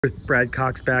With Brad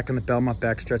Cox back on the Belmont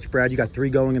backstretch. Brad, you got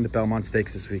 3 going in the Belmont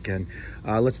Stakes this weekend.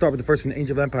 Let's start with the first one,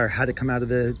 Angel of Empire. How'd it come out of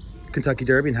the Kentucky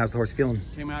Derby, and how's the horse feeling?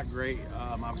 Came out great.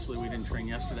 Obviously, we didn't train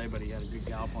yesterday, but he had a good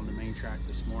gallop on the main track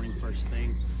this morning, first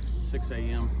thing, 6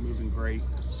 a.m., moving great.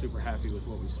 Super happy with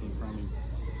what we've seen from him.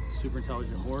 Super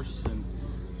intelligent horse, and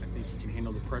I think he can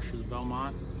handle the pressure of the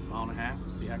Belmont. Mile and a half, we'll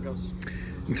see how it goes.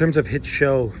 In terms of hit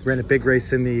show, ran a big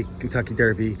race in the Kentucky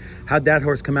Derby. How'd that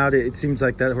horse come out? It seems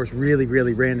like that horse really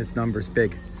ran its numbers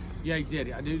big. Yeah, he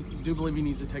did. I do believe he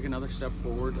needs to take another step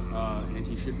forward, and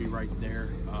he should be right there.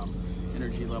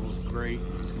 Energy level's great.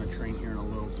 He's going to train here in a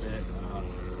little bit,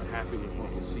 but happy with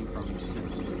what we've seen from him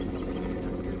since the Kentucky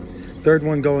Derby. Third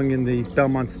one going in the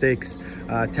Belmont Stakes.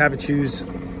 Tapit Shoes.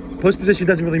 Post position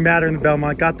doesn't really matter in the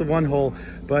Belmont. Got the 1 hole,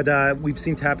 but we've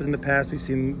seen Tapit in the past. We've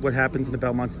seen what happens in the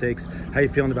Belmont Stakes. How you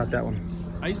feeling about that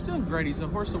one? He's doing great. He's a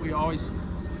horse that we always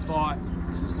thought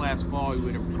since last fall he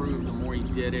would improve the more he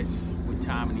did it with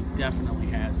time, and he definitely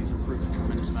has. He's improved a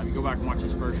tremendous amount. You go back and watch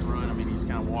his first run. I mean, he's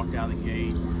kind of walked out of the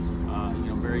gate,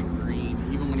 very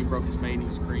green. Even when he broke his maiden, he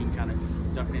was green, kind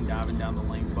of ducking and diving down the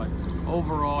lane. But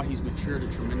overall, he's matured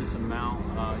a tremendous amount.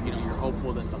 You're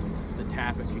hopeful that the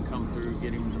Tapit can come through,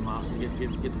 get him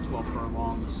get the 12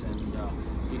 furlongs,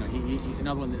 and he's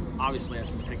another one that obviously has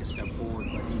to take a step forward,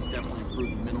 but he's definitely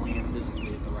improved mentally and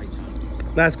physically at the right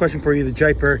time. Last question for you. The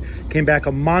Jaipur came back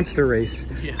a monster race.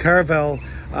 Yeah. Caravel,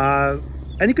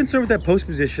 any concern with that post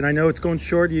position? I know it's going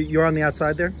short. You're on the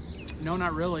outside there? No,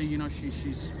 not really.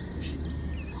 She's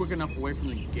quick enough away from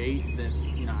the gate that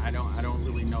I don't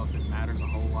really know if it matters a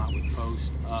whole lot with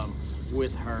post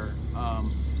with her.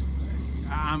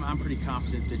 I'm pretty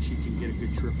confident that she can get a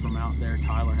good trip from out there.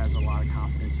 Tyler has a lot of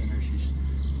confidence in her. She's,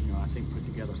 I think, put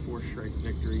together 4 straight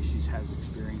victories. She has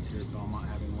experience here at Belmont,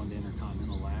 having won the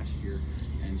Intercontinental last year.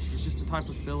 And she's just a type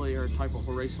of filly or a type of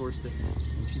racehorse that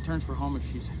if she turns for home,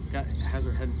 if has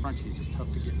her head in front, she's just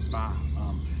tough to get by.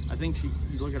 I think you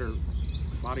look at her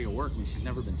body of work, I mean, she's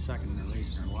never been second in a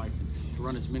race in her life. And to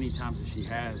run as many times as she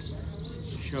has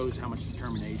shows how much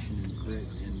determination and grit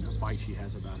and the fight she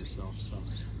has about herself. So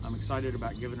I'm excited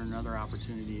about giving her another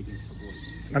opportunity against the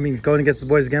boys. I mean, going against the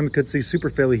boys again, we could see Super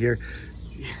Philly here.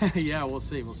 Yeah, we'll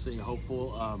see.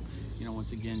 Hopeful.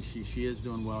 Once again, she is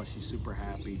doing well. She's super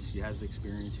happy. She has the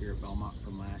experience here at Belmont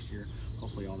from last year.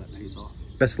 Hopefully all that pays off.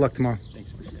 Best of luck tomorrow.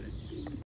 Thanks, appreciate it.